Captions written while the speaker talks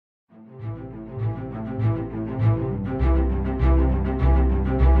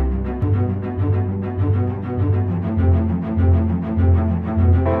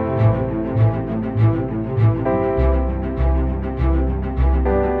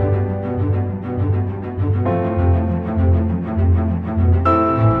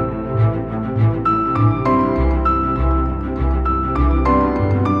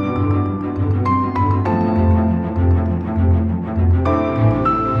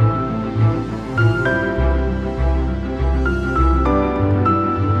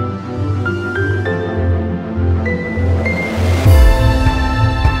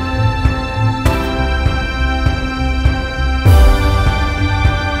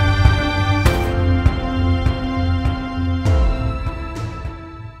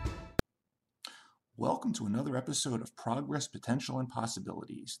episode of Progress, Potential, and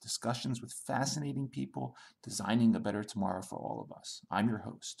Possibilities, discussions with fascinating people designing a better tomorrow for all of us. I'm your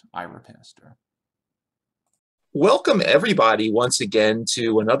host, Ira Pastor. Welcome, everybody, once again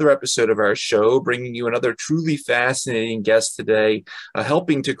to another episode of our show, bringing you another truly fascinating guest today,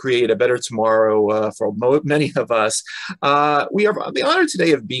 helping to create a better tomorrow for many of us. We have the honor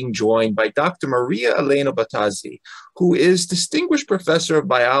today of being joined by Dr. Maria Elena Bottazzi, who is Distinguished Professor of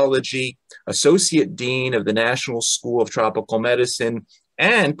Biology, Associate Dean of the National School of Tropical Medicine,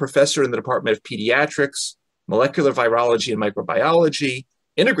 and Professor in the Department of Pediatrics, Molecular Virology and Microbiology,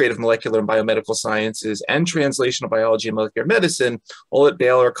 Integrative Molecular and Biomedical Sciences, and Translational Biology and Molecular Medicine, all at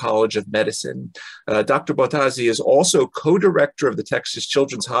Baylor College of Medicine. Dr. Botazzi is also co-director of the Texas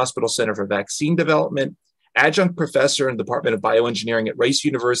Children's Hospital Center for Vaccine Development, adjunct professor in the Department of Bioengineering at Rice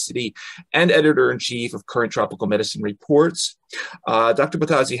University, and editor-in-chief of Current Tropical Medicine Reports. Dr.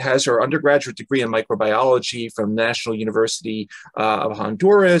 Botazzi has her undergraduate degree in microbiology from National University of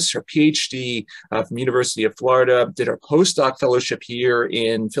Honduras, her PhD from University of Florida, did her postdoc fellowship here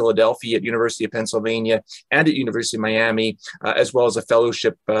in Philadelphia at University of Pennsylvania and at University of Miami, as well as a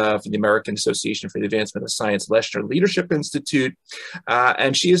fellowship for the American Association for the Advancement of Science Leshner Leadership Institute.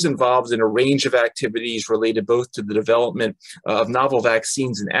 And she is involved in a range of activities related both to the development of novel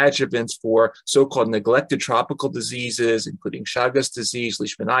vaccines and adjuvants for so-called neglected tropical diseases, including Chagas Disease,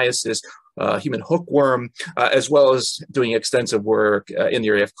 Leishmaniasis, human hookworm, as well as doing extensive work in the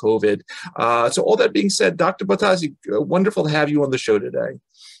area of COVID. So all that being said, Dr. Botazzi, wonderful to have you on the show today.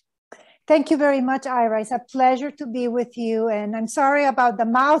 Thank you very much, Ira. It's a pleasure to be with you. And I'm sorry about the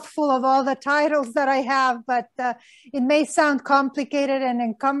mouthful of all the titles that I have, but it may sound complicated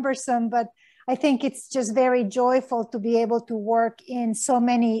and cumbersome, but I think it's just very joyful to be able to work in so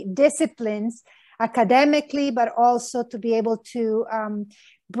many disciplines academically, but also to be able to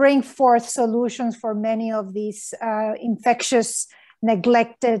bring forth solutions for many of these infectious,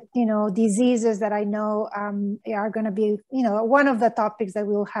 neglected, diseases that I know are going to be, one of the topics that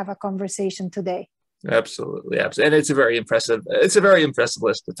we'll have a conversation today. Absolutely, absolutely, and it's a very impressive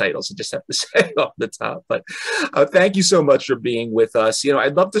list of titles. I just have to say off the top. But thank you so much for being with us.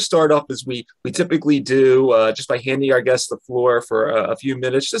 I'd love to start off as we typically do, just by handing our guests the floor for a few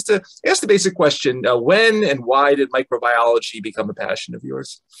minutes, just to ask the basic question: when and why did microbiology become a passion of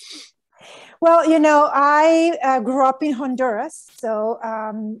yours? Well, I grew up in Honduras. So,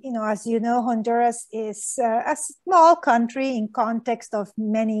 as you know, Honduras is a small country in context of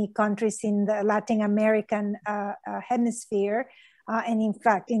many countries in the Latin American hemisphere, and in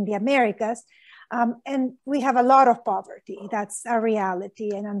fact, in the Americas. And we have a lot of poverty. That's a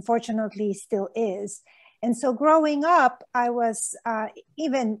reality, and unfortunately still is. And so growing up, I was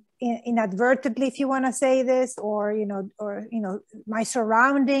even inadvertently, if you want to say this, or my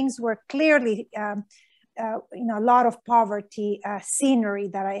surroundings were clearly, a lot of poverty scenery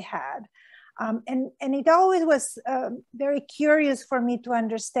that I had. And it always was very curious for me to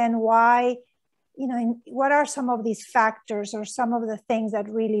understand why, what are some of these factors or some of the things that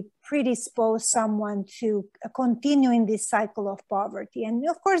really predispose someone to continue in this cycle of poverty. And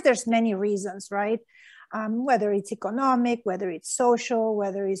of course, there's many reasons, right? Whether it's economic, whether it's social,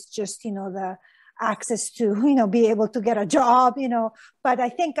 whether it's just, the access to, be able to get a job, but I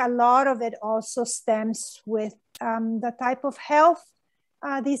think a lot of it also stems with the type of health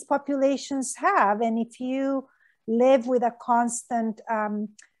these populations have. And if you live with a constant,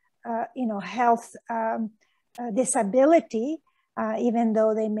 health disability, even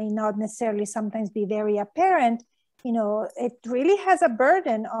though they may not necessarily sometimes be very apparent, it really has a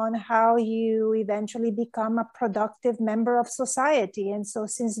burden on how you eventually become a productive member of society. And so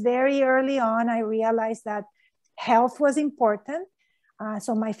since very early on, I realized that health was important.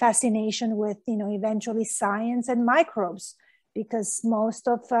 So my fascination with, eventually science and microbes, because most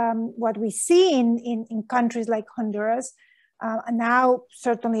of what we see in countries like Honduras, now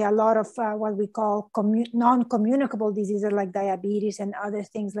certainly a lot of what we call non-communicable diseases like diabetes and other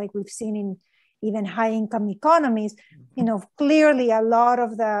things like we've seen in even high-income economies, clearly a lot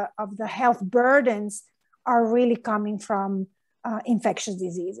of the health burdens are really coming from infectious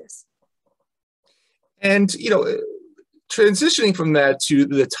diseases. And, transitioning from that to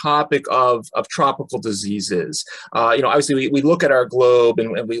the topic of tropical diseases, obviously we look at our globe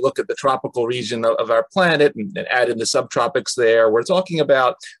and we look at the tropical region of our planet and add in the subtropics there. We're talking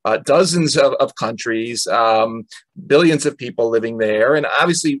about dozens of countries, billions of people living there. And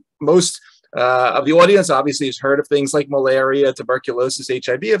obviously most of the audience obviously has heard of things like malaria, tuberculosis,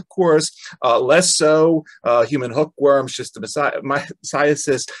 HIV, of course, less so human hookworm,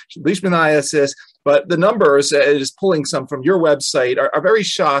 Schistosomiasis, Leishmaniasis, But the numbers, just pulling some from your website, are very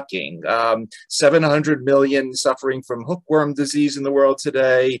shocking. 700 million suffering from hookworm disease in the world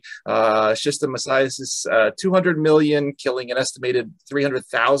today. Schistosomiasis, 200 million, killing an estimated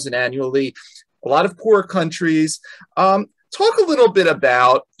 300,000 annually. A lot of poor countries. Talk a little bit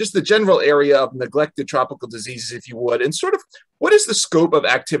about just the general area of neglected tropical diseases, if you would, and sort of what is the scope of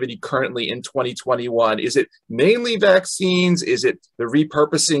activity currently in 2021? Is it mainly vaccines? Is it the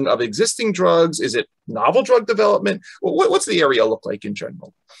repurposing of existing drugs? Is it novel drug development? What's the area look like in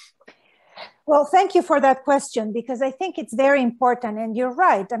general? Well, thank you for that question, because I think it's very important. And you're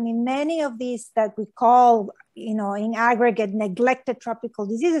right. I mean, many of these that we call, in aggregate, neglected tropical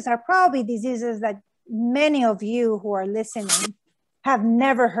diseases are probably diseases that many of you who are listening have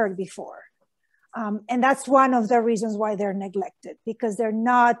never heard before. And that's one of the reasons why they're neglected, because they're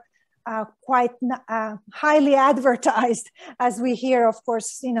not quite highly advertised as we hear, of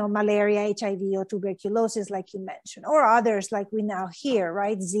course, malaria, HIV, or tuberculosis, like you mentioned, or others like we now hear,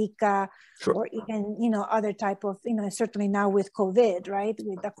 right? Zika, sure. Or even, other type of, certainly now with COVID, right?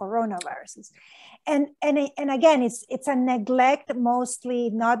 With the coronaviruses. And again, it's a neglect, mostly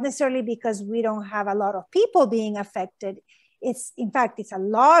not necessarily because we don't have a lot of people being affected. In fact, it's a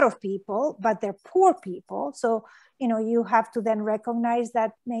lot of people, but they're poor people. So, you have to then recognize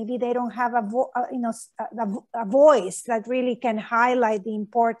that maybe they don't have a voice that really can highlight the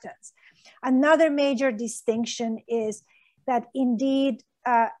importance. Another major distinction is that indeed,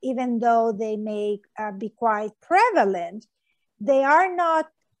 even though they may be quite prevalent, they are not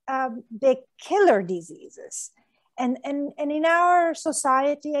big killer diseases. And in our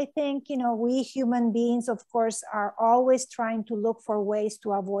society, I think, we human beings, of course, are always trying to look for ways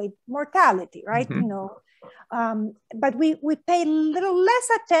to avoid mortality, right? Mm-hmm. But we pay a little less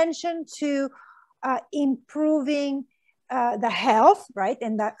attention to improving the health, right?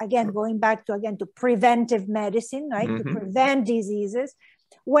 And that, again, going back to preventive medicine, right? Mm-hmm. To prevent diseases,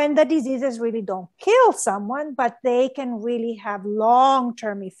 when the diseases really don't kill someone, but they can really have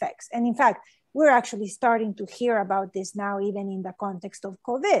long-term effects. And in fact, we're actually starting to hear about this now, even in the context of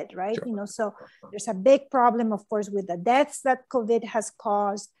COVID, right? Sure. So there's a big problem, of course, with the deaths that COVID has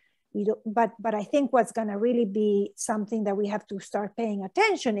caused. But I think what's going to really be something that we have to start paying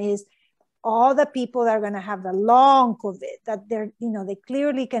attention is all the people that are going to have the long COVID, that they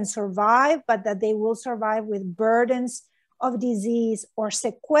clearly can survive, but that they will survive with burdens of disease or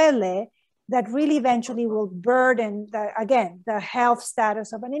sequelae that really eventually will burden the health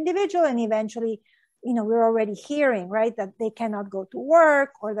status of an individual. And eventually, we're already hearing, right, that they cannot go to work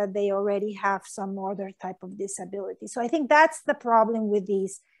or that they already have some other type of disability. So I think that's the problem with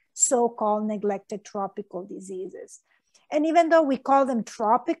these so-called neglected tropical diseases. And even though we call them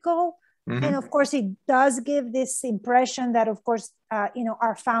tropical, mm-hmm. and of course it does give this impression that, of course,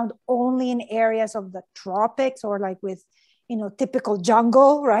 are found only in areas of the tropics or like with typical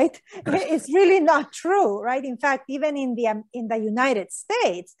jungle, right? It's really not true, right? In fact, even in the United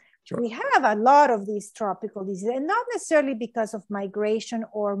States, sure. We have a lot of these tropical diseases, and not necessarily because of migration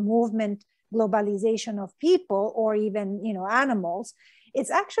or movement, globalization of people or even, animals. It's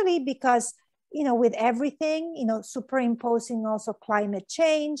actually because, with everything, superimposing also climate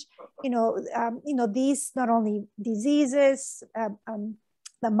change, these not only diseases,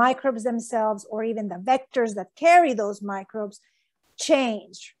 the microbes themselves, or even the vectors that carry those microbes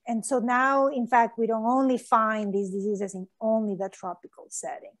change. And so now, in fact, we don't only find these diseases in only the tropical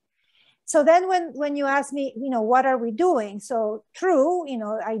setting. So then when you ask me, what are we doing? So true,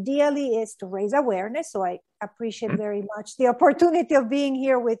 ideally is to raise awareness. So I appreciate very much the opportunity of being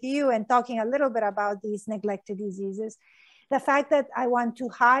here with you and talking a little bit about these neglected diseases. The fact that I want to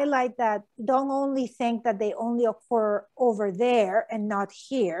highlight that don't only think that they only occur over there and not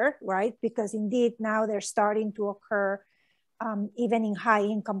here, right? Because indeed now they're starting to occur even in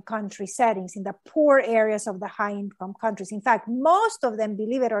high-income country settings, in the poor areas of the high-income countries. In fact, most of them,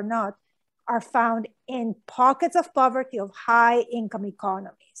 believe it or not, are found in pockets of poverty of high-income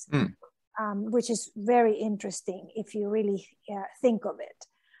economies, which is very interesting if you really think of it.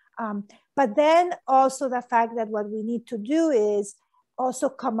 But then also the fact that what we need to do is also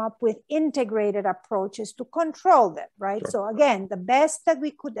come up with integrated approaches to control them, right? Sure. So again, the best that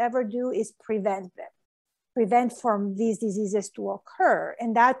we could ever do is prevent them, prevent from these diseases to occur.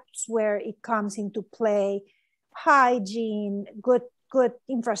 And that's where it comes into play: hygiene, good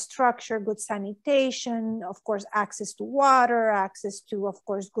infrastructure, good sanitation, of course, access to water, access to, of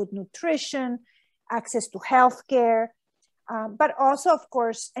course, good nutrition, access to healthcare. But also, of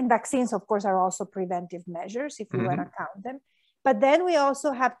course, and vaccines, of course, are also preventive measures if we want to count them. But then we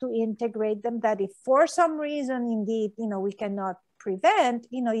also have to integrate them, that if for some reason, indeed, we cannot prevent,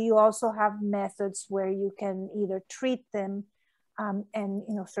 you also have methods where you can either treat them and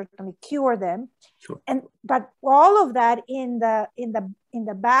certainly cure them. Sure. But all of that in the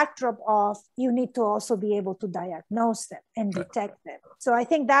backdrop of you need to also be able to diagnose them and detect them. So I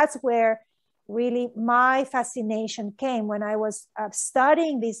think that's where really my fascination came when I was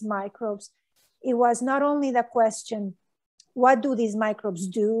studying these microbes. It was not only the question, what do these microbes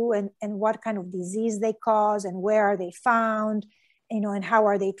do, and what kind of disease they cause, and where are they found, and how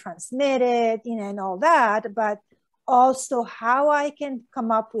are they transmitted, and all that, but also how I can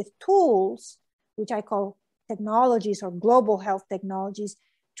come up with tools, which I call technologies or global health technologies,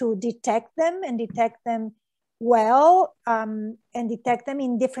 to detect them and detect them well, and detect them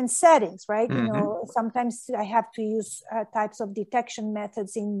in different settings, right? Mm-hmm. Sometimes I have to use types of detection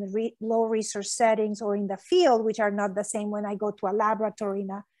methods in low research settings or in the field, which are not the same when I go to a laboratory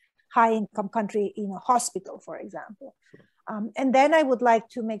in a high income country, hospital, for example. Sure. And then I would like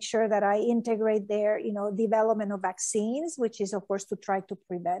to make sure that I integrate their, development of vaccines, which is, of course, to try to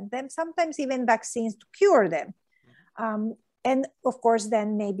prevent them, sometimes even vaccines to cure them. And of course,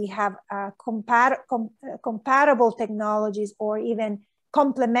 then maybe have compatible technologies or even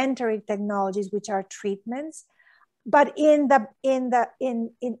complementary technologies, which are treatments, but in an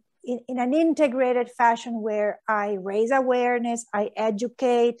integrated fashion where I raise awareness, I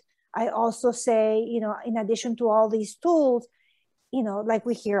educate. I also say, in addition to all these tools, like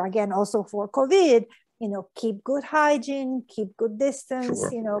we hear again also for COVID, keep good hygiene, keep good distance,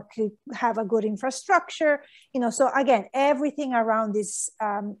 Sure. have a good infrastructure, so again, everything around this,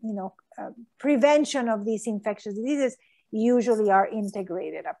 prevention of these infectious diseases usually are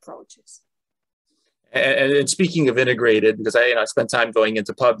integrated approaches. And speaking of integrated, because I spent time going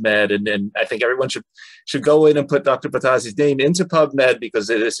into PubMed, and I think everyone should go in and put Dr. Botazzi's name into PubMed, because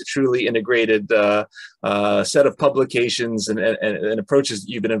it is a truly integrated set of publications and approaches that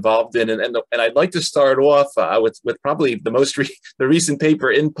you've been involved in. And I'd like to start off with probably the recent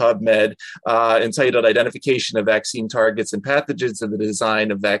paper in PubMed entitled "Identification of Vaccine Targets and Pathogens and the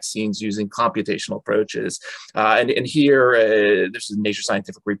Design of Vaccines Using Computational Approaches." And here, this is Nature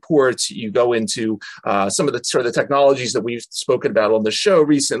Scientific Reports. You go into some of the sort of the technologies that we've spoken about on the show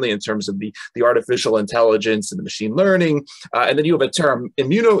recently in terms of the artificial intelligence and the machine learning. And then you have a term,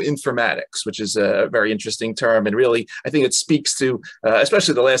 immunoinformatics, which is a very interesting term. And really, I think it speaks to,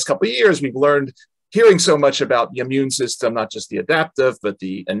 especially the last couple of years, we've learned hearing so much about the immune system, not just the adaptive, but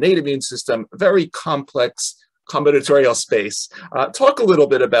the innate immune system, very complex combinatorial space. Talk a little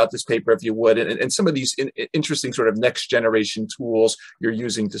bit about this paper, if you would, and some of these interesting sort of next generation tools you're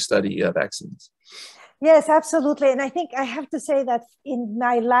using to study vaccines. Yes, absolutely. And I think I have to say that in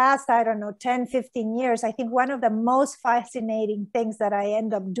my last, 10, 15 years, I think one of the most fascinating things that I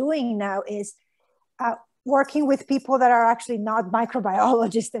end up doing now is working with people that are actually not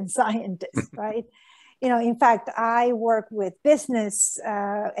microbiologists and scientists, right? In fact, I work with business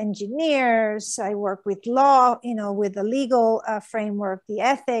engineers, I work with law, with the legal framework, the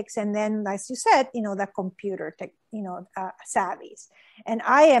ethics, and then, as you said, the computer tech, savvies. And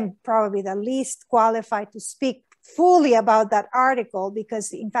I am probably the least qualified to speak fully about that article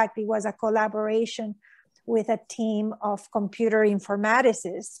because, in fact, it was a collaboration with a team of computer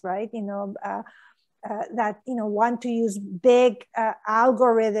informaticists, right? That want to use big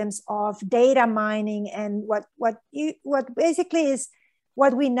algorithms of data mining, and what basically is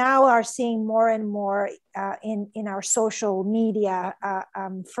what we now are seeing more and more in our social media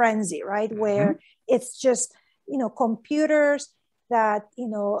frenzy, right? Where it's just computers that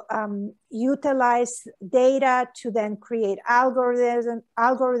utilize data to then create algorithms.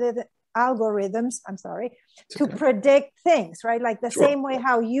 I'm sorry, to predict things, right? Like the same way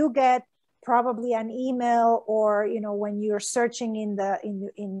how you get probably an email, or when you're searching in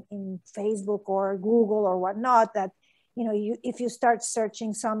Facebook or Google or whatnot, that if you start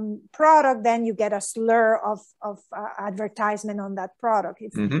searching some product, then you get a slur of advertisement on that product.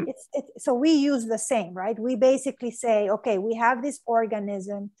 So we use the same, right? We basically say, okay, we have this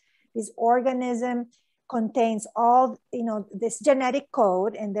organism. This organism contains all this genetic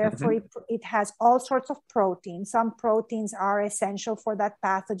code, and therefore it has all sorts of proteins. Some proteins are essential for that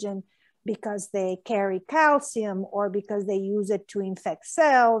pathogen because they carry calcium, or because they use it to infect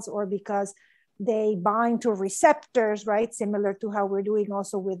cells, or because they bind to receptors, right? Similar to how we're doing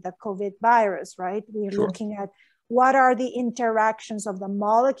also with the COVID virus, right? We're looking at what are the interactions of the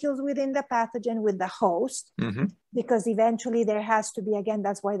molecules within the pathogen with the host, because eventually there has to be, again,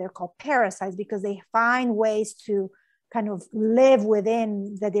 that's why they're called parasites, because they find ways to kind of live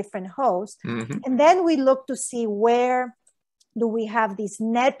within the different hosts. And then we look to see where do we have these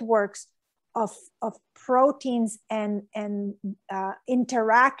networks of proteins and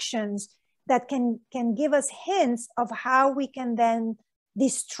interactions that can give us hints of how we can then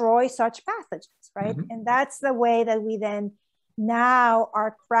destroy such pathogens, right? Mm-hmm. And that's the way that we then now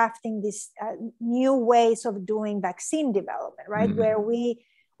are crafting these new ways of doing vaccine development, right? Mm-hmm. Where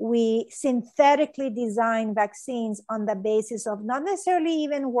we synthetically design vaccines on the basis of not necessarily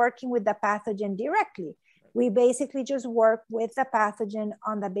even working with the pathogen directly. We basically just work with the pathogen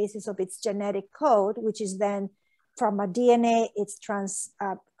on the basis of its genetic code, which is then from a DNA, it's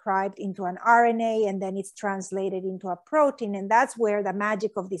transcribed into an RNA, and then it's translated into a protein. And that's where the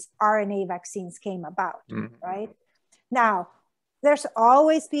magic of these RNA vaccines came about, Mm-hmm. right? Now, there's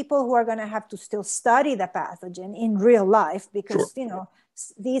always people who are going to have to still study the pathogen in real life because, Sure.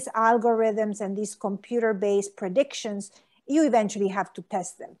 These algorithms and these computer-based predictions, you eventually have to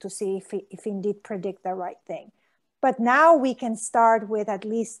test them to see if indeed predict the right thing. But now we can start with at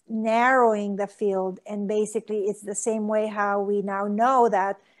least narrowing the field. And basically it's the same way how we now know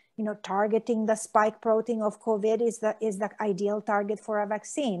that, targeting the spike protein of COVID is the ideal target for a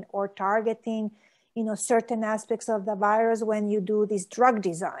vaccine, or targeting, certain aspects of the virus when you do these drug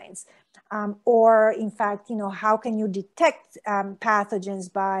designs. Or in fact, how can you detect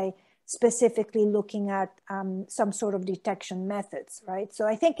pathogens by specifically looking at some sort of detection methods, right? So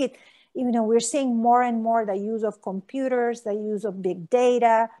I think we're seeing more and more the use of computers, the use of big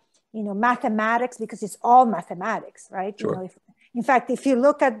data, mathematics, because it's all mathematics, right? Sure. In fact, if you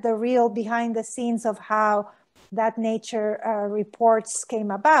look at the real behind the scenes of how that Nature reports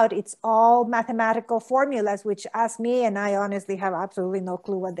came about, it's all mathematical formulas, which ask me, and I honestly have absolutely no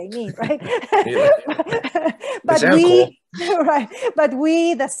clue what they mean, right? But cool. Right, but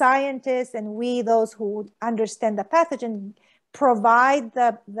we, the scientists, and we, those who understand the pathogen, provide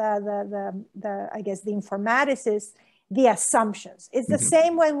the I guess the informaticists the assumptions. It's the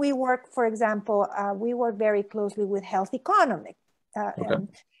same when we work, for example, we work very closely with health economics,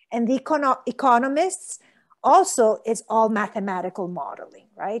 and the economists. Also, it's all mathematical modeling,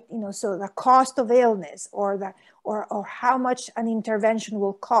 right? So the cost of illness, or how much an intervention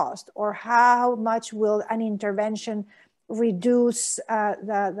will cost, or how much will an intervention reduce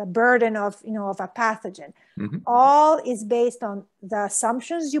the burden of a pathogen. Mm-hmm. All is based on the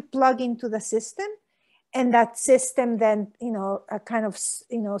assumptions you plug into the system, and that system then kind of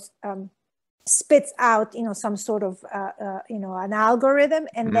spits out some sort of an algorithm,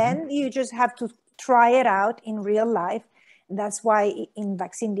 and then you just have to try it out in real life. And that's why in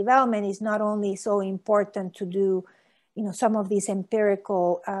vaccine development is not only so important to do some of these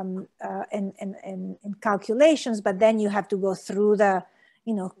empirical and calculations, but then you have to go through the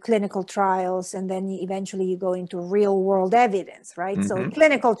clinical trials, and then eventually you go into real world evidence, right? So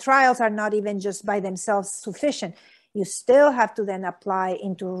clinical trials are not even just by themselves sufficient. You still have to then apply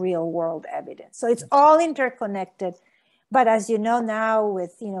into real world evidence. So it's all interconnected. But as you know now,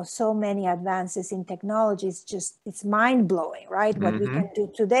 with so many advances in technology, it's mind blowing, right? What we can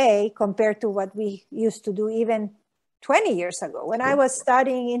do today compared to what we used to do even 20 years ago. When I was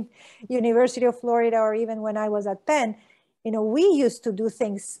studying in University of Florida, or even when I was at Penn, we used to do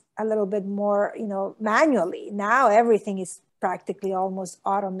things a little bit more, manually. Now everything is practically almost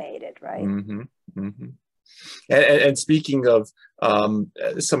automated, right? And speaking of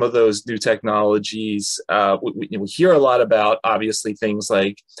some of those new technologies, we hear a lot about, obviously, things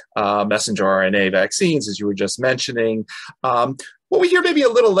like messenger RNA vaccines, as you were just mentioning. What we hear maybe a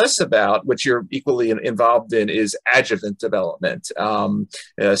little less about, which you're equally involved in, is adjuvant development.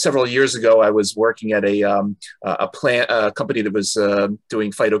 Several years ago, I was working at a company that was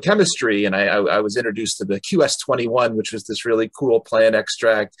doing phytochemistry, and I was introduced to the QS21, which was this really cool plant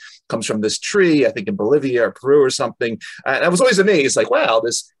extract, comes from this tree, I think in Bolivia or Peru or something. And I was always amazed, like, wow,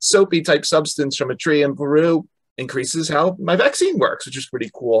 this soapy type substance from a tree in Peru increases how my vaccine works, which is pretty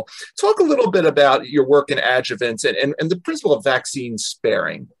cool. Talk a little bit about your work in adjuvants and the principle of vaccine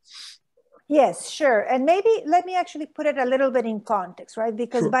sparing. Yes, sure. And maybe let me actually put it a little bit in context, right?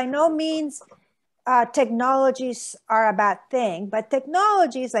 Because by no means technologies are a bad thing, but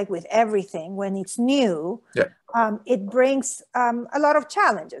technologies, like with everything, when it's new, it brings a lot of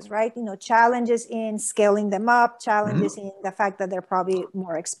challenges, right? Challenges in scaling them up, challenges in the fact that they're probably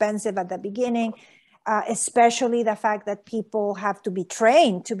more expensive at the beginning, especially the fact that people have to be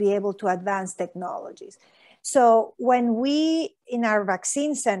trained to be able to advance technologies. So when we, in our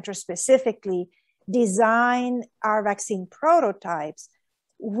vaccine center specifically, design our vaccine prototypes,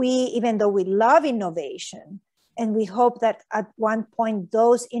 even though we love innovation, and we hope that at one point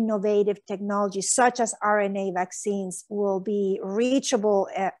those innovative technologies, such as RNA vaccines, will be reachable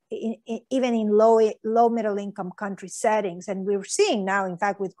even in low middle income country settings. And we're seeing now, in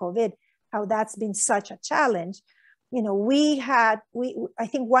fact, with COVID, how that's been such a challenge. You know, I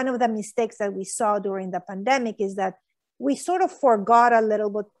think one of the mistakes that we saw during the pandemic is that we sort of forgot a little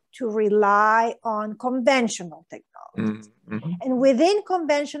bit to rely on conventional technologies. Mm-hmm. And within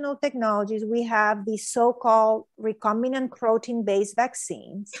conventional technologies, we have these so-called recombinant protein-based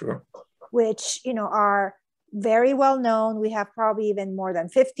vaccines, sure, which, you know, are very well known. We have probably even more than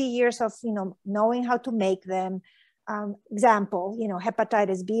 50 years of, you know, knowing how to make them. Example, you know,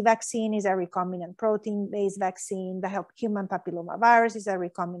 hepatitis B vaccine is a recombinant protein-based vaccine. The human papillomavirus is a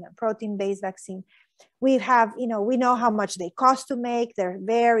recombinant protein-based vaccine. We have, you know, we know how much they cost to make. They're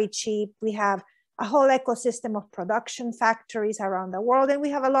very cheap. We have a whole ecosystem of production factories around the world. And we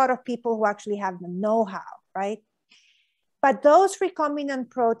have a lot of people who actually have the know-how, right? But those recombinant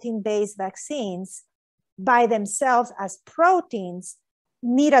protein-based vaccines by themselves as proteins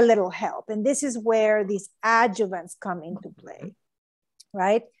need a little help. And this is where these adjuvants come into play,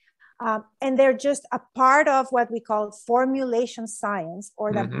 right? And they're just a part of what we call formulation science, or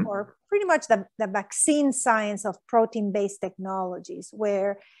or pretty much the vaccine science of protein-based technologies,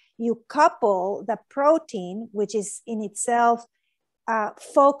 where you couple the protein, which is in itself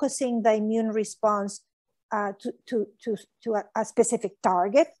focusing the immune response to a specific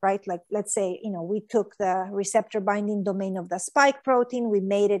target, right? Like, let's say, you know, we took the receptor binding domain of the spike protein, we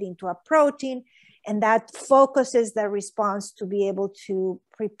made it into a protein, and that focuses the response to be able to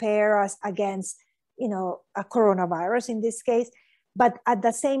prepare us against, you know, a coronavirus in this case. But at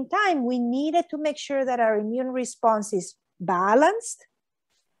the same time, we needed to make sure that our immune response is balanced,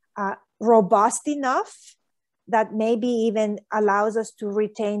 robust enough that maybe even allows us to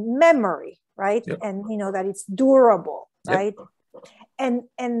retain memory, right? Yep. And, you know, that it's durable, right? Yep. And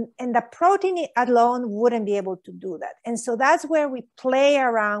the protein alone wouldn't be able to do that. And so that's where we play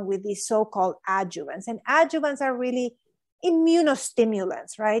around with these so-called adjuvants. And adjuvants are really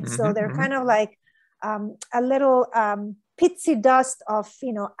immunostimulants, right? So they're kind of like a little pixie dust of,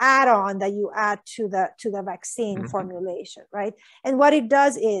 you know, add-on that you add to the vaccine formulation, right? And what it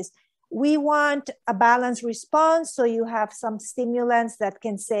does is, we want a balanced response. So you have some stimulants that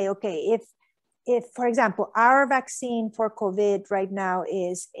can say, okay, if, for example, our vaccine for COVID right now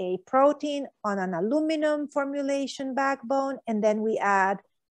is a protein on an aluminum formulation backbone, and then we add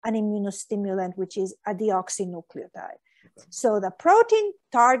an immunostimulant, which is a deoxynucleotide. So the protein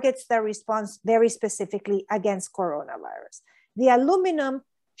targets the response very specifically against coronavirus. The aluminum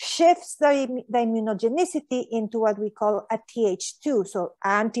shifts the immunogenicity into what we call a Th2, so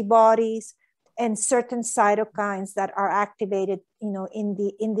antibodies and certain cytokines that are activated, you know,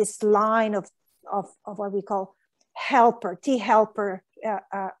 in this line of what we call helper, T helper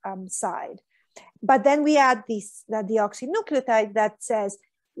side. But then we add the deoxynucleotide that says,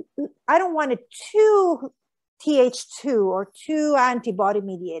 I don't want it too Th2 or too antibody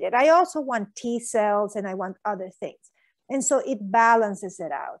mediated. I also want T cells and I want other things. And so it balances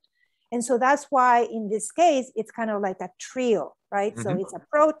it out. And so that's why in this case, it's kind of like a trio, right? So it's a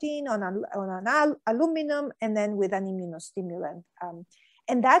protein on an aluminum and then with an immunostimulant.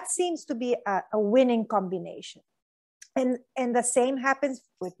 And that seems to be a winning combination. And the same happens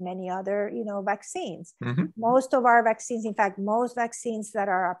with many other, you know, vaccines. Most of our vaccines, in fact, most vaccines that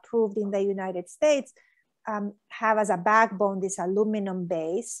are approved in the United States have as a backbone this aluminum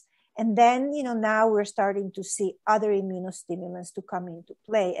base. And then, you know, now we're starting to see other immunostimulants to come into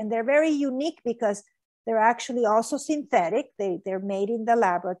play. And they're very unique because they're actually also synthetic. They're made in the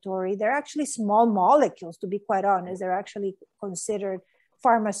laboratory. They're actually small molecules, to be quite honest. They're actually considered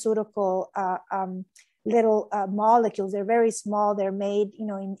pharmaceutical little molecules. They're very small. They're made, you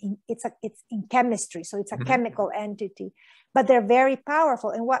know, it's in chemistry. So it's a chemical entity, but they're very powerful.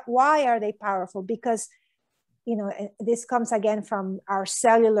 And why are they powerful? Because, you know, this comes again from our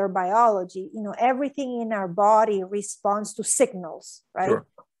cellular biology. You know, everything in our body responds to signals, right? Sure.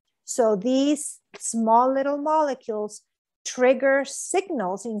 So these small little molecules trigger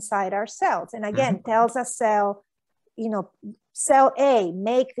signals inside our cells. And again, tells a cell, you know, cell A,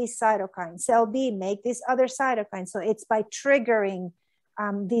 make this cytokine, cell B, make this other cytokine. So it's by triggering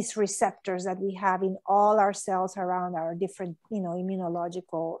these receptors that we have in all our cells around our different, you know,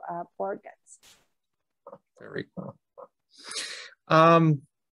 immunological organs. Very cool.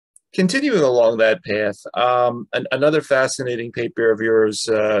 Continuing along that path, another fascinating paper of yours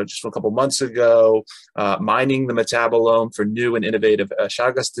just from a couple months ago, mining the metabolome for new and innovative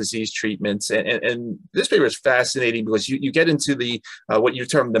Chagas disease treatments. And this paper is fascinating because you get into the what you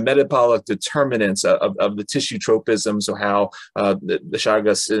term the metabolic determinants of the tissue tropism, so how the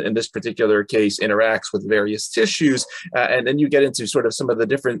Chagas in this particular case interacts with various tissues. And then you get into sort of some of the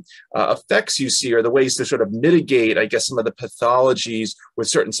different effects you see, or the ways to sort of mitigate, I guess, some of the pathologies with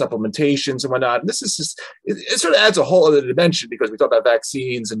certain supplements supplementations and whatnot. And this is just, it sort of adds a whole other dimension because we talk about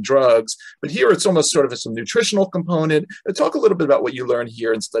vaccines and drugs, but here it's almost sort of some nutritional component. Talk a little bit about what you learned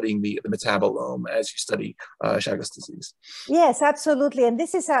here in studying the metabolome as you study Chagas disease. Yes, absolutely. And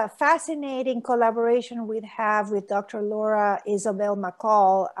this is a fascinating collaboration we have with Dr. Laura Isabel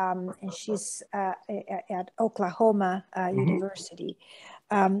McCall, and she's at Oklahoma University.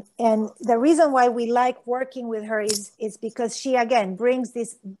 And the reason why we like working with her is because she, again, brings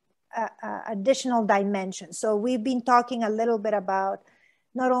this additional dimension. So we've been talking a little bit about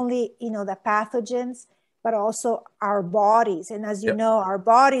not only, the pathogens, but also our bodies. And as you know, our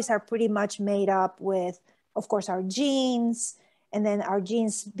bodies are pretty much made up with, of course, our genes, and then our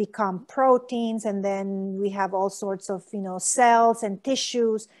genes become proteins, and then we have all sorts of, cells and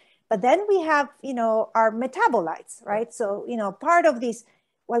tissues. But then we have, our metabolites, right? So, part of this,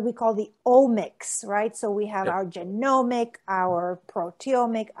 what we call the omics, right? So we have our genomic, our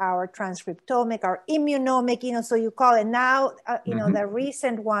proteomic, our transcriptomic, our immunomic, so you call it now, the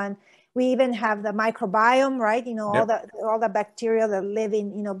recent one, we even have the microbiome, right? All the bacteria that live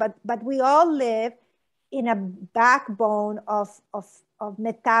in, but we all live in a backbone of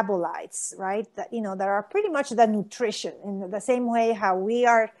metabolites, right? That, that are pretty much the nutrition, in the same way how we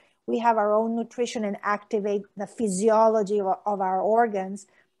have our own nutrition and activate the physiology of our organs.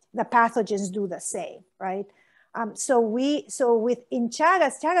 The pathogens do the same, right? So in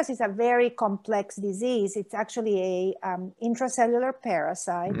Chagas is a very complex disease. It's actually a intracellular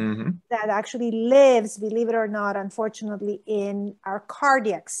parasite that actually lives, believe it or not, unfortunately, in our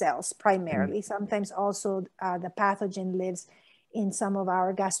cardiac cells primarily. Sometimes also the pathogen lives in some of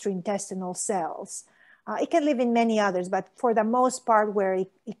our gastrointestinal cells. It can live in many others, but for the most part, where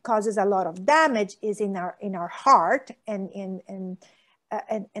it causes a lot of damage is in our heart, and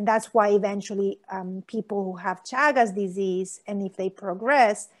that's why eventually people who have Chagas disease, and if they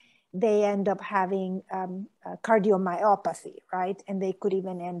progress, they end up having cardiomyopathy, right? And they could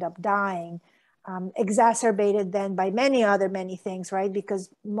even end up dying, exacerbated then by many things, right? Because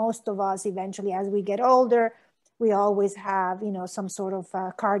most of us eventually, as we get older, we always have, some sort of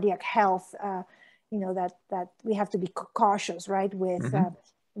cardiac health, that we have to be cautious, right? With,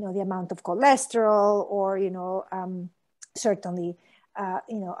 the amount of cholesterol, or, certainly,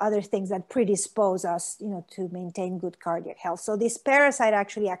 other things that predispose us, to maintain good cardiac health. So this parasite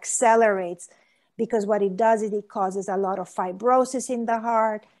actually accelerates, because what it does is it causes a lot of fibrosis in the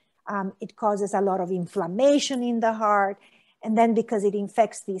heart. It causes a lot of inflammation in the heart. And then because it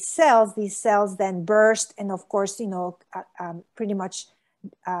infects these cells then burst, and of course, pretty much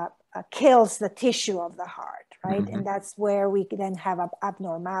kills the tissue of the heart, right? And that's where we then have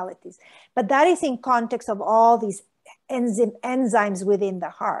abnormalities. But that is in context of all these enzymes within the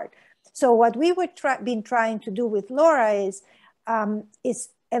heart. So what we would been trying to do with Laura is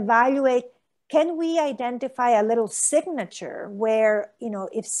evaluate, can we identify a little signature where,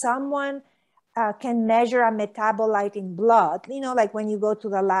 if someone can measure a metabolite in blood, like when you go to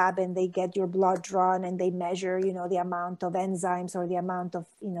the lab and they get your blood drawn and they measure, the amount of enzymes or the amount of,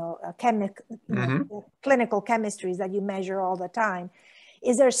 clinical chemistries that you measure all the time.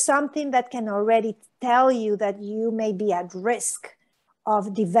 Is there something that can already tell you that you may be at risk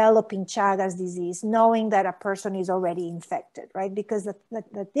of developing Chagas disease, knowing that a person is already infected, right? Because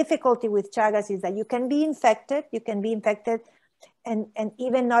the difficulty with Chagas is that you can be infected and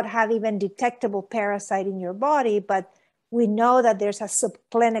even not have even detectable parasite in your body, but we know that there's a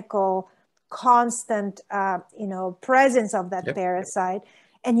subclinical constant, presence of that parasite.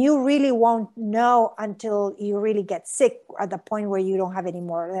 And you really won't know until you really get sick, at the point where you don't have any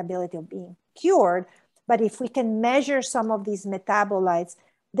more ability of being cured. But if we can measure some of these metabolites,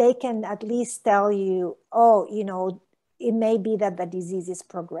 they can at least tell you, it may be that the disease is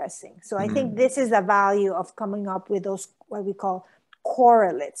progressing. So I think this is the value of coming up with those, what we call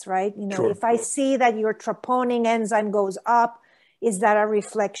correlates, right? If I see that your troponin enzyme goes up, is that a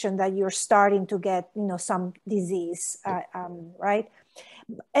reflection that you're starting to get, some disease, right?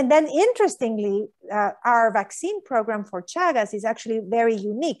 And then interestingly, our vaccine program for Chagas is actually very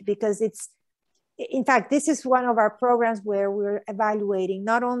unique, because in fact, this is one of our programs where we're evaluating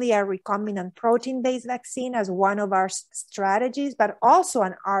not only a recombinant protein-based vaccine as one of our strategies, but also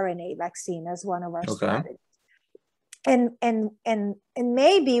an RNA vaccine as one of our strategies. And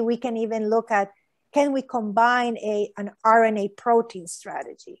maybe we can even look at, can we combine an RNA protein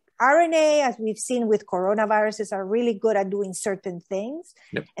strategy? RNA, as we've seen with coronaviruses, are really good at doing certain things.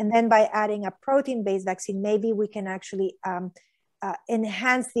 And then by adding a protein-based vaccine, maybe we can actually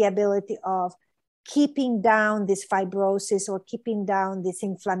enhance the ability of keeping down this fibrosis or keeping down this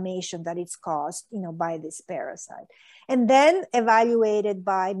inflammation that is caused, by this parasite. And then evaluated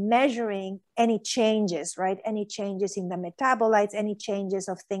by measuring any changes, right? Any changes in the metabolites, any changes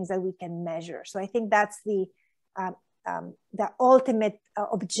of things that we can measure. So I think that's the ultimate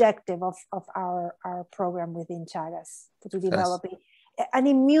objective of our program within Chagas, to develop an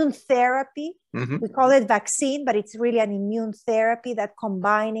immune therapy. Mm-hmm. We call it vaccine, but it's really an immune therapy that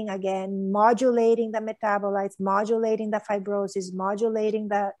combining, again, modulating the metabolites, modulating the fibrosis, modulating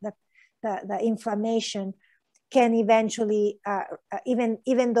the inflammation, can eventually,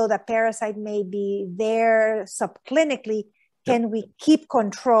 even though the parasite may be there subclinically, can we keep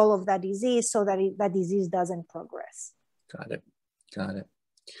control of the disease so that the disease doesn't progress? Got it.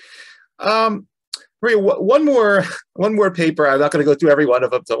 Maria, one more paper. I'm not going to go through every one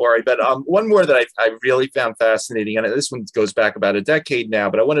of them, don't worry. But one more that I really found fascinating, and this one goes back about a decade now,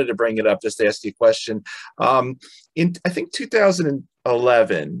 but I wanted to bring it up just to ask you a question. In, I think,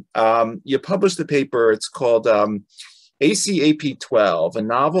 2011, you published a paper. It's called ACAP12, a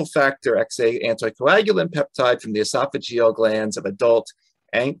novel factor XA anticoagulant peptide from the esophageal glands of adult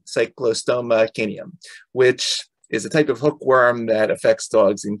Cyclostoma canium, which is a type of hookworm that affects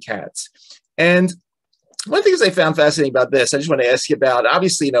dogs and cats. And one of the things I found fascinating about this, I just want to ask you about,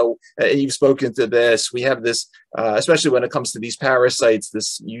 obviously, you've spoken to this, we have this, especially when it comes to these parasites,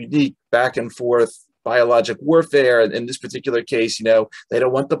 this unique back and forth biologic warfare. In this particular case, they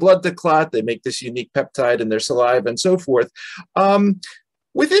don't want the blood to clot. They make this unique peptide in their saliva and so forth.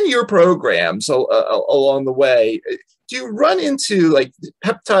 Within your programs along the way, do you run into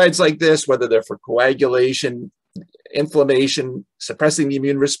peptides like this, whether they're for coagulation, inflammation, suppressing the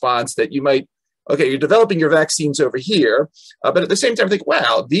immune response, that you might, you're developing your vaccines over here, but at the same time think,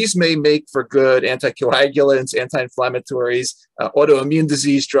 wow, these may make for good anticoagulants, anti-inflammatories, autoimmune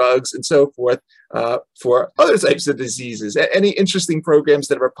disease drugs, and so forth for other types of diseases. Any interesting programs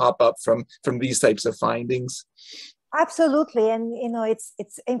that ever pop up from these types of findings? Absolutely. And,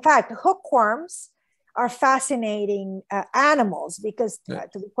 it's in fact, hookworms are fascinating animals because, to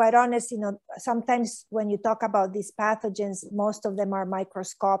be quite honest, sometimes when you talk about these pathogens, most of them are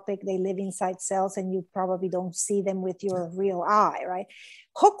microscopic. They live inside cells and you probably don't see them with your real eye, right?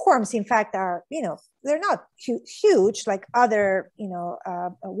 Hookworms, in fact, are, they're not huge like other,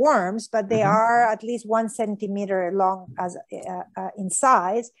 worms, but they are at least 1 centimeter long as in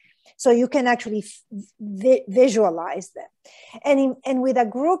size. So you can actually visualize them. And with a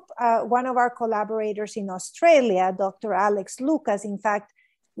group, one of our collaborators in Australia, Dr. Alex Lucas, in fact,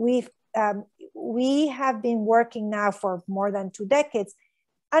 we have been working now for more than 2 decades,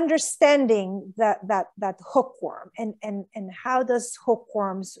 understanding that hookworm and how does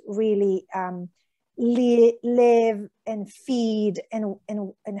hookworms really live and feed and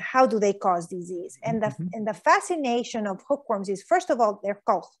how do they cause disease. And the fascination of hookworms is, first of all, they're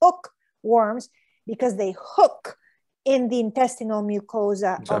called hookworms because they hook in the intestinal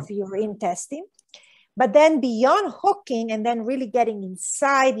mucosa of your intestine. But then beyond hooking and then really getting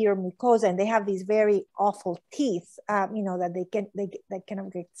inside your mucosa, and they have these very awful teeth, that they kind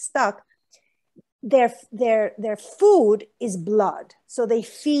of get stuck. Their food is blood, so they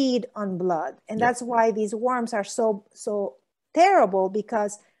feed on blood, and that's why these worms are so terrible,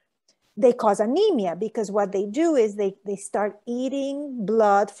 because they cause anemia. Because what they do is they start eating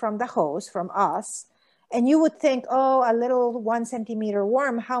blood from the host, from us, and you would think, oh, a little 1 centimeter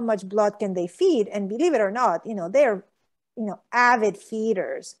worm, how much blood can they feed? And believe it or not, they're avid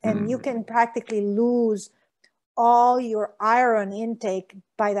feeders, and you can practically lose all your iron intake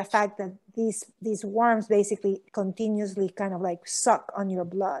by the fact that these worms basically continuously kind of suck on your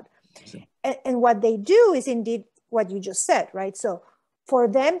blood. And what they do is indeed what you just said, right? So for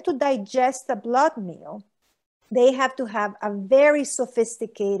them to digest a blood meal, they have to have a very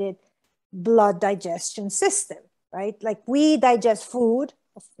sophisticated blood digestion system, right? Like we digest food,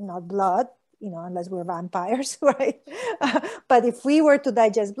 not blood, unless we're vampires, right? But if we were to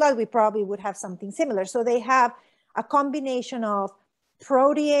digest blood, we probably would have something similar. So they have a combination of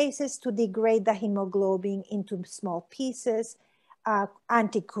proteases to degrade the hemoglobin into small pieces,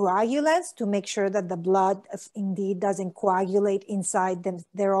 anticoagulants to make sure that the blood indeed doesn't coagulate inside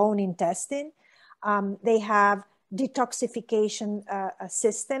their own intestine. They have detoxification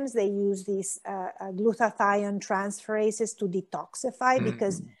systems. They use these glutathione transferases to detoxify,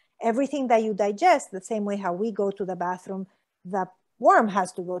 because everything that you digest, the same way how we go to the bathroom, the worm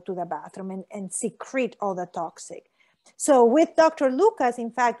has to go to the bathroom and secrete all the toxic. So with Dr. Lucas,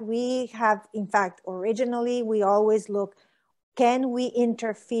 in fact, originally we always look, can we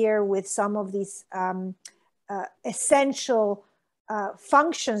interfere with some of these essential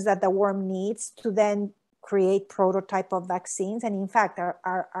functions that the worm needs to then create prototype of vaccines. And in fact,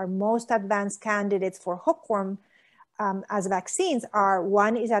 our most advanced candidates for hookworm as vaccines are,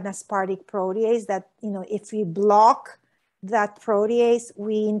 one is an aspartic protease that, if we block that protease,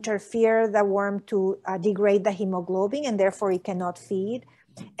 we interfere the worm to degrade the hemoglobin, and therefore it cannot feed.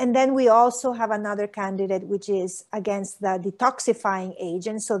 And then we also have another candidate, which is against the detoxifying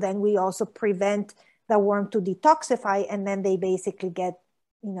agent. So then we also prevent the worm to detoxify, and then they basically get,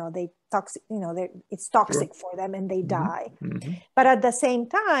 it's toxic for them and they die. But at the same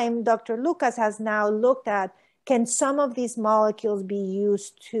time, Dr. Lucas has now looked at, can some of these molecules be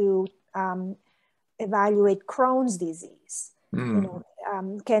used to evaluate Crohn's disease?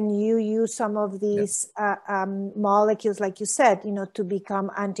 Can you use some of these molecules, like you said, to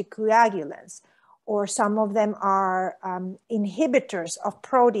become anticoagulants? Or some of them are inhibitors of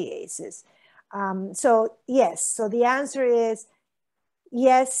proteases. So yes, so the answer is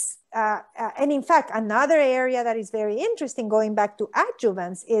yes. And in fact, another area that is very interesting, going back to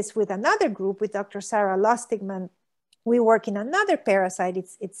adjuvants, is with another group, with Dr. Sarah Lustigman. We work in another parasite.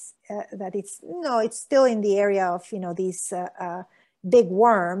 It's still in the area of these big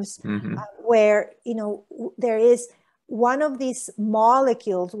worms, where there is one of these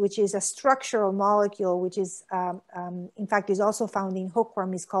molecules, which is a structural molecule, which is in fact is also found in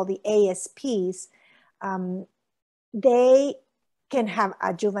hookworm, is called the ASPs. They can have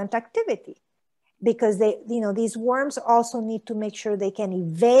adjuvant activity, because these worms also need to make sure they can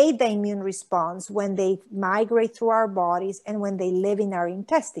evade the immune response when they migrate through our bodies and when they live in our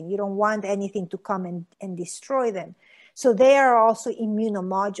intestine. You don't want anything to come and destroy them. So they are also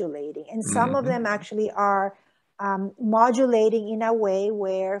immunomodulating. And some of them actually are modulating in a way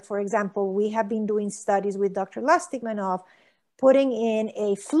where, for example, we have been doing studies with Dr. Lustigman of putting in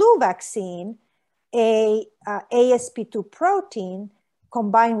a flu vaccine, a ASP2 protein,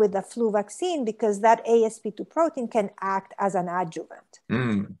 combined with the flu vaccine, because that ASP2 protein can act as an adjuvant.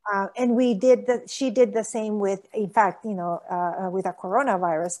 And she did the same with, in fact, with a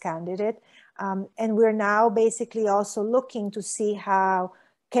coronavirus candidate. And we're now basically also looking to see how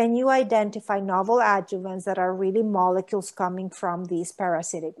can you identify novel adjuvants that are really molecules coming from these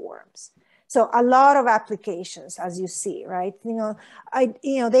parasitic worms. So a lot of applications, as you see, right?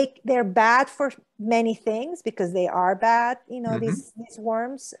 They're bad for many things, because they are bad, these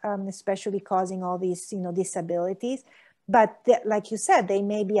worms, especially causing all these, disabilities. But like you said, they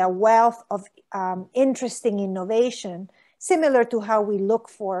may be a wealth of interesting innovation, similar to how we look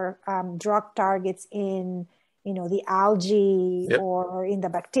for drug targets in, the algae or in the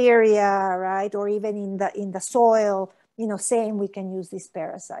bacteria, right? Or even in the soil, saying we can use these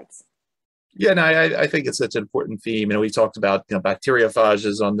parasites. Yeah, no, I think it's such an important theme. We talked about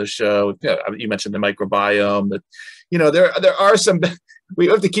bacteriophages on the show. You mentioned the microbiome. That there are some. We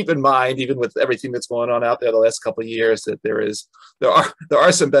have to keep in mind, even with everything that's going on out there the last couple of years, that there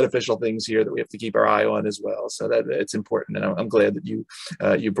are some beneficial things here that we have to keep our eye on as well. So that it's important, and I'm glad that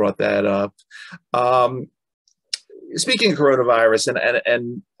you brought that up. Speaking of coronavirus,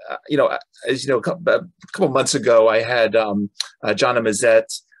 and as a couple of months ago, I had Jonna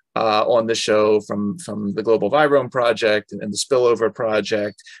Mazette on the show from the Global Virome Project and the Spillover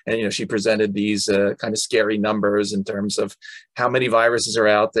Project. And, she presented these kind of scary numbers in terms of how many viruses are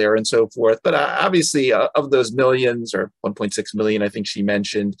out there and so forth. But obviously, of those millions, or 1.6 million, I think she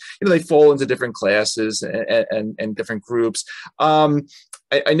mentioned, they fall into different classes and different groups.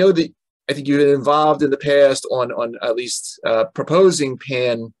 I know that I think you've been involved in the past on at least proposing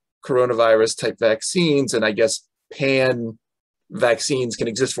pan coronavirus type vaccines, and I guess pan vaccines can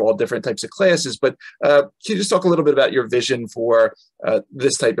exist for all different types of classes. But can you just talk a little bit about your vision for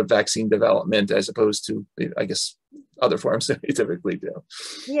this type of vaccine development, as opposed to, I guess, other forms that we typically do?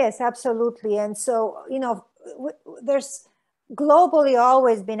 Yes, absolutely. And so, there's globally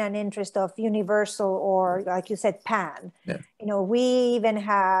always been an interest of universal, or like you said, pan. Yeah. We even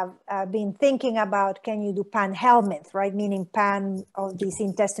have been thinking about, can you do pan helminth, right? Meaning pan of these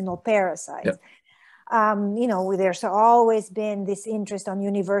intestinal parasites. Yeah. There's always been this interest on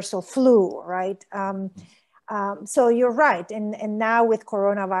universal flu, right? So you're right. And now with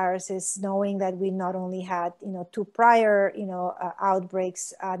coronaviruses, knowing that we not only had, 2 prior,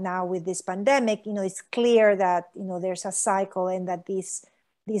 outbreaks now with this pandemic, it's clear that, there's a cycle, and that these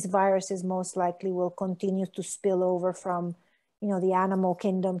viruses most likely will continue to spill over from, the animal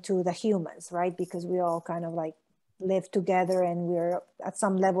kingdom to the humans, right? Because we all kind of like live together, and we're at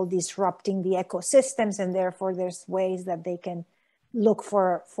some level disrupting the ecosystems, and therefore there's ways that they can look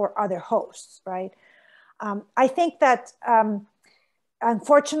for other hosts, right? I think that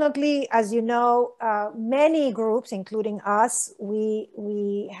unfortunately, as you know, many groups, including us,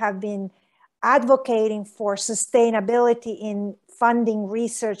 we have been advocating for sustainability in funding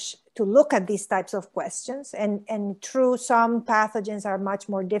research to look at these types of questions. And true, some pathogens are much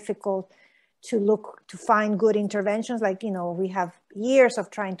more difficult to find good interventions. Like, we have years of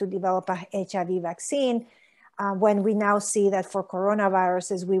trying to develop a HIV vaccine, when we now see that for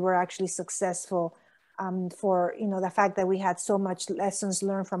coronaviruses, we were actually successful. For the fact that we had so much lessons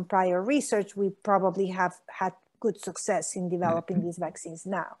learned from prior research, we probably have had good success in developing these vaccines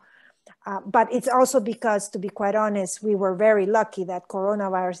now. But it's also because, to be quite honest, we were very lucky that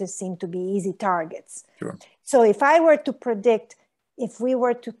coronaviruses seem to be easy targets. Sure. So if I were to predict, if we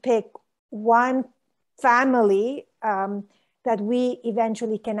were to pick one family that we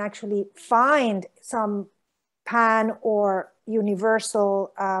eventually can actually find some pan or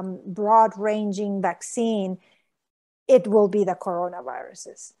universal broad-ranging vaccine, it will be the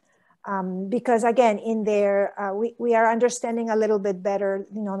coronaviruses. Because again, in there, we are understanding a little bit better,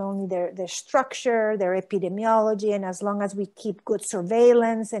 not only their structure, their epidemiology, and as long as we keep good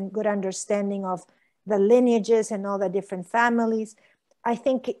surveillance and good understanding of the lineages and all the different families, I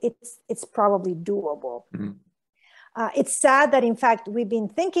think it's probably doable. Mm-hmm. It's sad that, in fact, we've been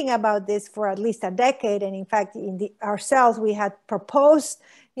thinking about this for at least a decade. And in fact, ourselves, we had proposed,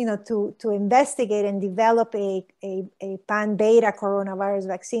 to investigate and develop a pan-beta coronavirus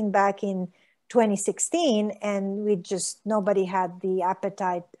vaccine back in 2016. And nobody had the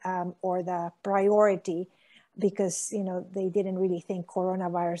appetite or the priority, because, they didn't really think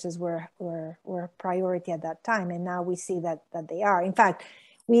coronaviruses were a priority at that time. And now we see that they are. In fact,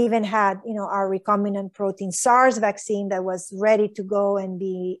 we even had, our recombinant protein SARS vaccine that was ready to go and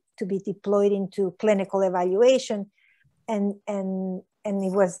be deployed into clinical evaluation, and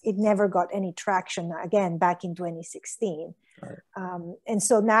it never got any traction again back in 2016. Right. And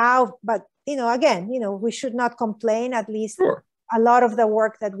so now, but again, we should not complain. At least sure. A lot of the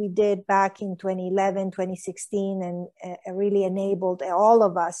work that we did back in 2011, 2016, and really enabled all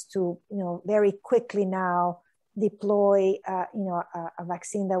of us to, very quickly now deploy a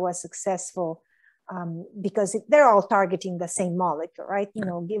vaccine that was successful, because they're all targeting the same molecule, right?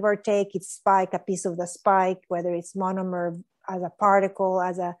 Give or take, it's spike, a piece of the spike, whether it's monomer as a particle,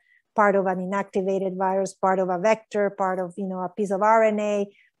 as a part of an inactivated virus, part of a vector, part of a piece of RNA.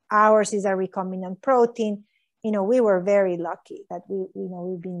 Ours is a recombinant protein. We were very lucky that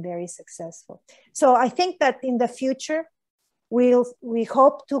we've been very successful. So I think that in the future, we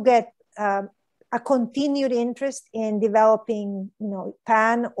hope to get a continued interest in developing,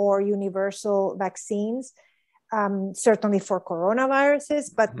 pan or universal vaccines, certainly for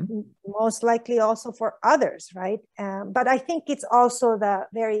coronaviruses, but most likely also for others, right? But I think it's also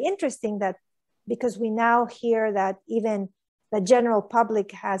very interesting that, because we now hear that even the general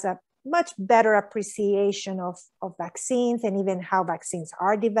public has a much better appreciation of vaccines and even how vaccines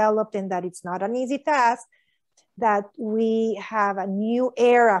are developed, and that it's not an easy task, that we have a new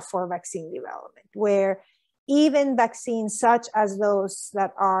era for vaccine development, where even vaccines such as those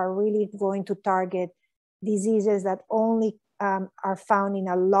that are really going to target diseases that only are found in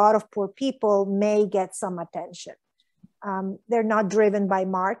a lot of poor people may get some attention. They're not driven by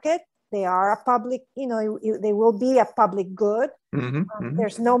market. They are a public, they will be a public good.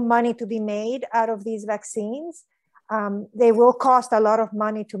 There's no money to be made out of these vaccines. They will cost a lot of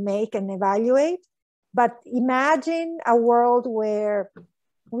money to make and evaluate. But imagine a world where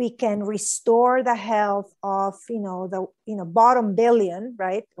we can restore the health of, the bottom billion,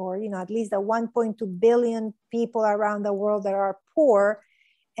 right? Or, at least the 1.2 billion people around the world that are poor,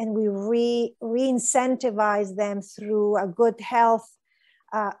 and we re-incentivize them through a good health,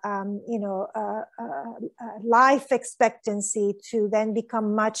 life expectancy to then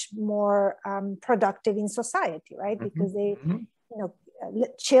become much more productive in society, right? Because they,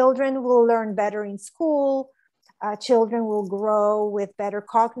 children will learn better in school. Children will grow with better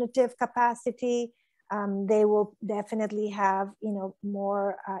cognitive capacity. They will definitely have,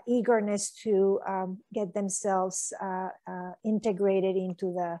 more eagerness to get themselves integrated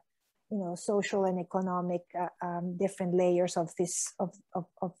into the, social and economic different layers of this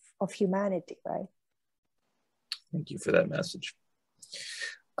of humanity, right? Thank you for that message.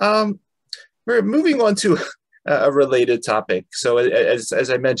 We're moving on to a related topic. So as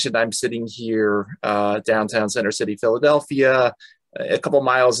I mentioned, I'm sitting here downtown Center City, Philadelphia, a couple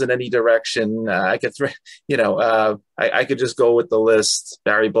miles in any direction. I could, I could just go with the list: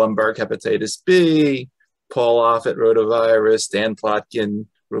 Barry Blumberg, hepatitis B; Paul Offit, rotavirus; Dan Plotkin,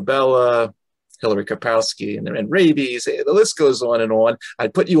 rubella; Hillary Kapowski, and rabies. The list goes on and on.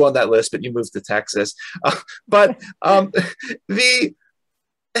 I'd put you on that list, but you moved to Texas.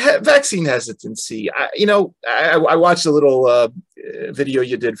 vaccine hesitancy. I watched a little video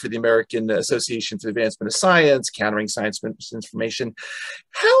you did for the American Association for the Advancement of Science, Countering Science Misinformation.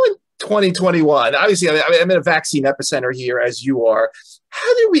 How in 2021, obviously, I'm in a vaccine epicenter here as you are.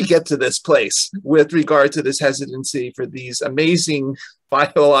 How did we get to this place with regard to this hesitancy for these amazing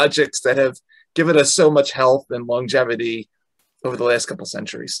biologics that have given us so much health and longevity over the last couple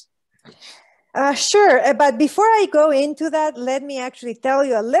centuries? Sure, but before I go into that, let me actually tell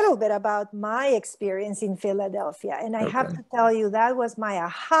you a little bit about my experience in Philadelphia. And I have to tell you, that was my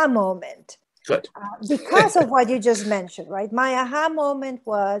aha moment. Good. Because of what you just mentioned, right? My aha moment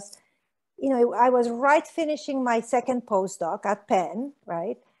was, I was right finishing my second postdoc at Penn,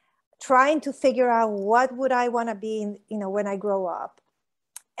 right? Trying to figure out what would I want to be, when I grow up.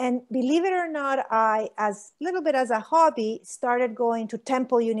 And believe it or not, I, as little bit as a hobby, started going to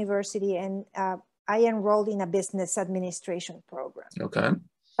Temple University, and I enrolled in a business administration program. Okay.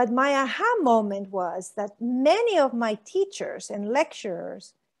 But my aha moment was that many of my teachers and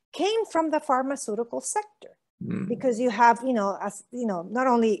lecturers came from the pharmaceutical sector. Because you have, not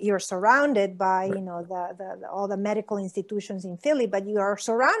only you're surrounded by, all the medical institutions in Philly, but you are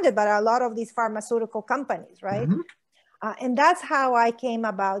surrounded by a lot of these pharmaceutical companies, right? Mm-hmm. And that's how I came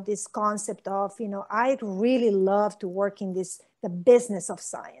about this concept of, I'd really love to work in the business of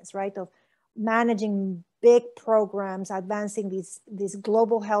science, right? Of managing big programs, advancing these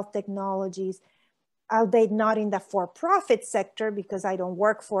global health technologies, albeit not in the for-profit sector, because I don't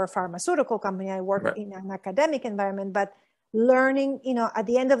work for a pharmaceutical company. I work in an academic environment, but learning, at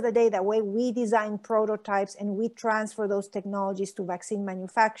the end of the day, the way we design prototypes and we transfer those technologies to vaccine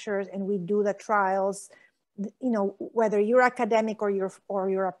manufacturers and we do the trials, whether you're academic or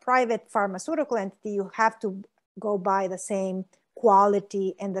you're a private pharmaceutical entity, you have to go by the same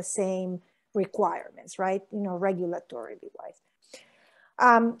quality and the same requirements, right? Regulatory wise.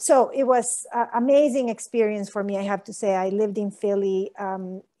 So it was an amazing experience for me. I have to say, I lived in Philly,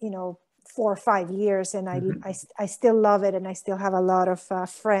 4 or 5 years, and I still love it. And I still have a lot of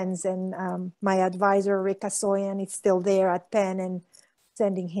friends, and my advisor, Rick Asoyan, is still there at Penn, and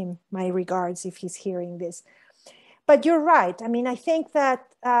sending him my regards if he's hearing this. But you're right. I mean, I think that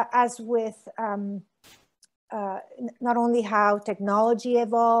as with not only how technology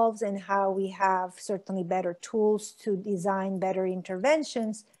evolves and how we have certainly better tools to design better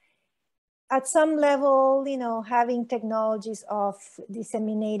interventions, at some level, having technologies of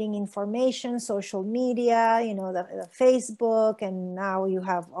disseminating information, social media, the Facebook, and now you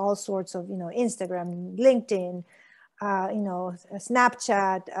have all sorts of, Instagram, LinkedIn,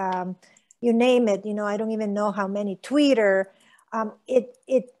 Snapchat, you name it, I don't even know how many, Twitter.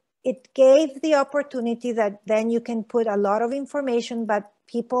 It gave the opportunity that then you can put a lot of information, but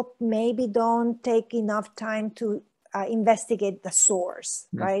people maybe don't take enough time to investigate the source,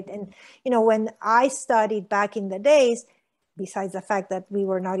 right? And, when I studied back in the days, besides the fact that we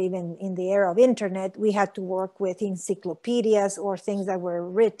were not even in the era of internet, we had to work with encyclopedias or things that were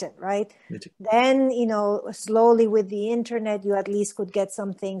written, right? Then, slowly with the internet, you at least could get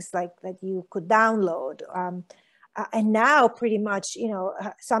some things like that you could download. And now pretty much,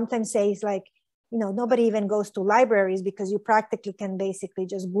 sometimes say it's like, nobody even goes to libraries because you practically can basically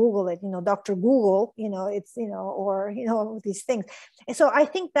just Google it, Dr. Google, it's, or, these things. And so I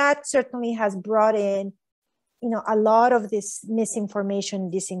think that certainly has brought in, a lot of this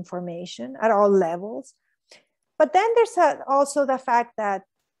misinformation, disinformation at all levels. But then there's also the fact that,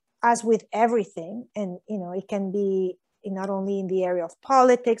 as with everything, and, it can be not only in the area of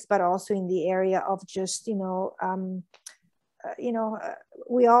politics, but also in the area of just,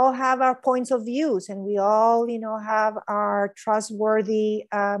 we all have our points of views, and we all, have our trustworthy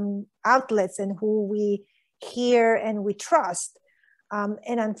outlets and who we hear and we trust.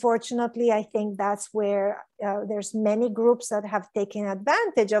 And unfortunately, I think that's where there's many groups that have taken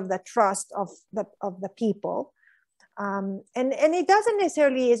advantage of the trust of the people. And it doesn't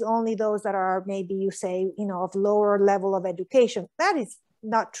necessarily is only those that are maybe you say, of lower level of education. That is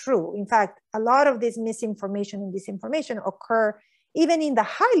not true. In fact, a lot of this misinformation and disinformation occur even in the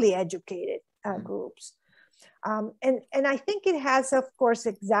highly educated groups. And I think it has, of course,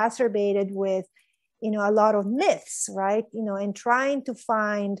 exacerbated with, a lot of myths, right? And trying to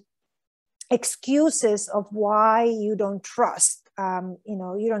find excuses of why you don't trust,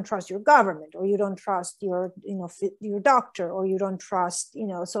 you don't trust your government, or you don't trust your, your doctor, or you don't trust,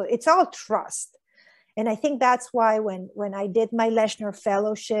 so it's all trust. And I think that's why when I did my Leshner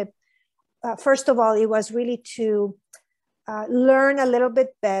fellowship, first of all, it was really to learn a little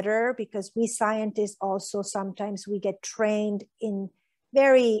bit better, because we scientists also sometimes we get trained in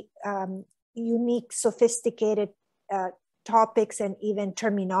very unique, sophisticated topics and even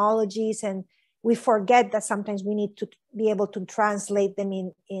terminologies, and we forget that sometimes we need to be able to translate them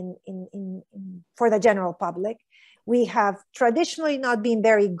in for the general public. We have traditionally not been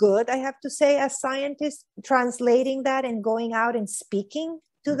very good, I have to say, as scientists, translating that and going out and speaking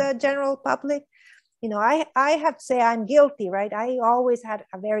to the general public. You know, I have to say I'm guilty, right? I always had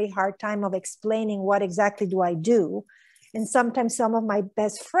a very hard time of explaining what exactly do I do. And sometimes some of my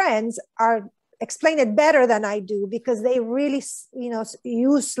best friends explain it better than I do, because they really, you know,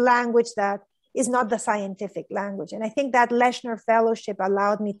 use language that is not the scientific language. And I think that Leshner Fellowship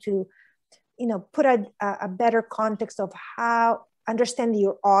allowed me to, you know, put a better context of how understand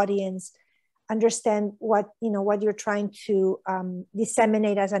your audience, understand what, you know, what you're trying to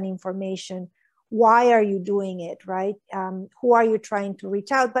disseminate as an information. Why are you doing it, right? Who are you trying to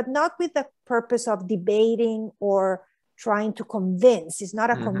reach out, but not with the purpose of debating or trying to convince. It's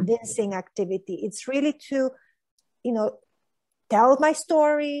not a convincing activity. It's really to, you know, tell my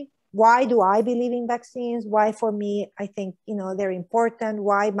story. Why do I believe in vaccines? Why, for me, I think, you know, they're important.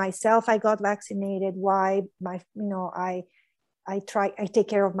 Why myself, I got vaccinated. Why I take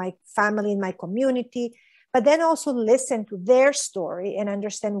care of my family and my community, but then also listen to their story and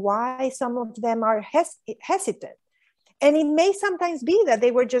understand why some of them are hesitant. And it may sometimes be that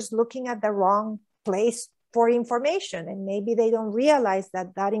they were just looking at the wrong place for information, and maybe they don't realize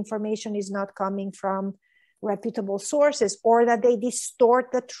that that information is not coming from reputable sources, or that they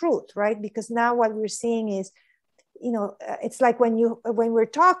distort the truth, right? Because now what we're seeing is, you know, it's like when we're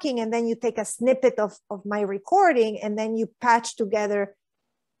talking and then you take a snippet of my recording and then you patch together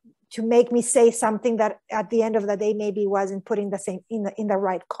to make me say something that at the end of the day maybe wasn't put in the same in the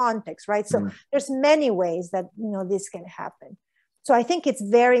right context, right? So there's many ways that, you know, this can happen. So I think it's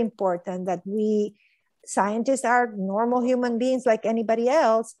very important that we scientists are normal human beings like anybody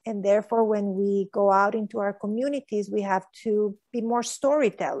else, and therefore when we go out into our communities, we have to be more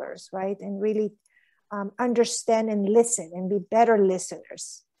storytellers, right? And really understand and listen and be better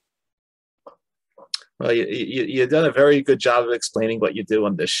listeners. Well, you've done a very good job of explaining what you do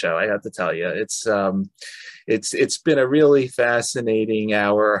on this show. I have to tell you, it's been a really fascinating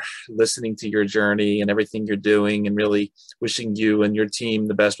hour listening to your journey and everything you're doing, and really wishing you and your team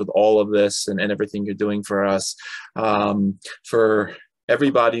the best with all of this and everything you're doing for us. For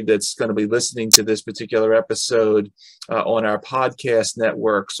everybody that's going to be listening to this particular episode on our podcast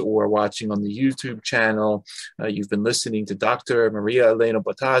networks or watching on the YouTube channel, you've been listening to Dr. Maria Elena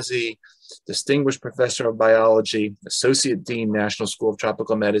Bottazzi, Distinguished Professor of Biology, Associate Dean, National School of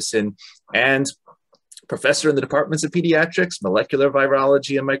Tropical Medicine, and Professor in the Departments of Pediatrics, Molecular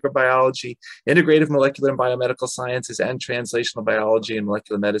Virology and Microbiology, Integrative Molecular and Biomedical Sciences, and Translational Biology and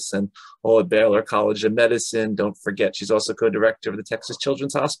Molecular Medicine, all at Baylor College of Medicine. Don't forget, she's also co-director of the Texas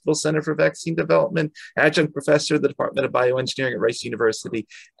Children's Hospital Center for Vaccine Development, Adjunct Professor of the Department of Bioengineering at Rice University,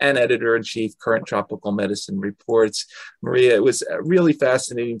 and Editor-in-Chief, Current Tropical Medicine Reports. Maria, it was a really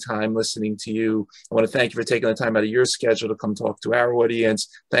fascinating time listening to you. I want to thank you for taking the time out of your schedule to come talk to our audience.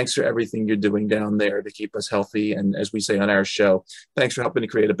 Thanks for everything you're doing down there to keep us healthy. And as we say on our show, thanks for helping to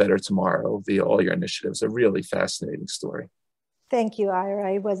create a better tomorrow via all your initiatives. A really fascinating story. Thank you,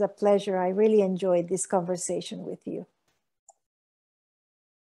 Ira. It was a pleasure. I really enjoyed this conversation with you.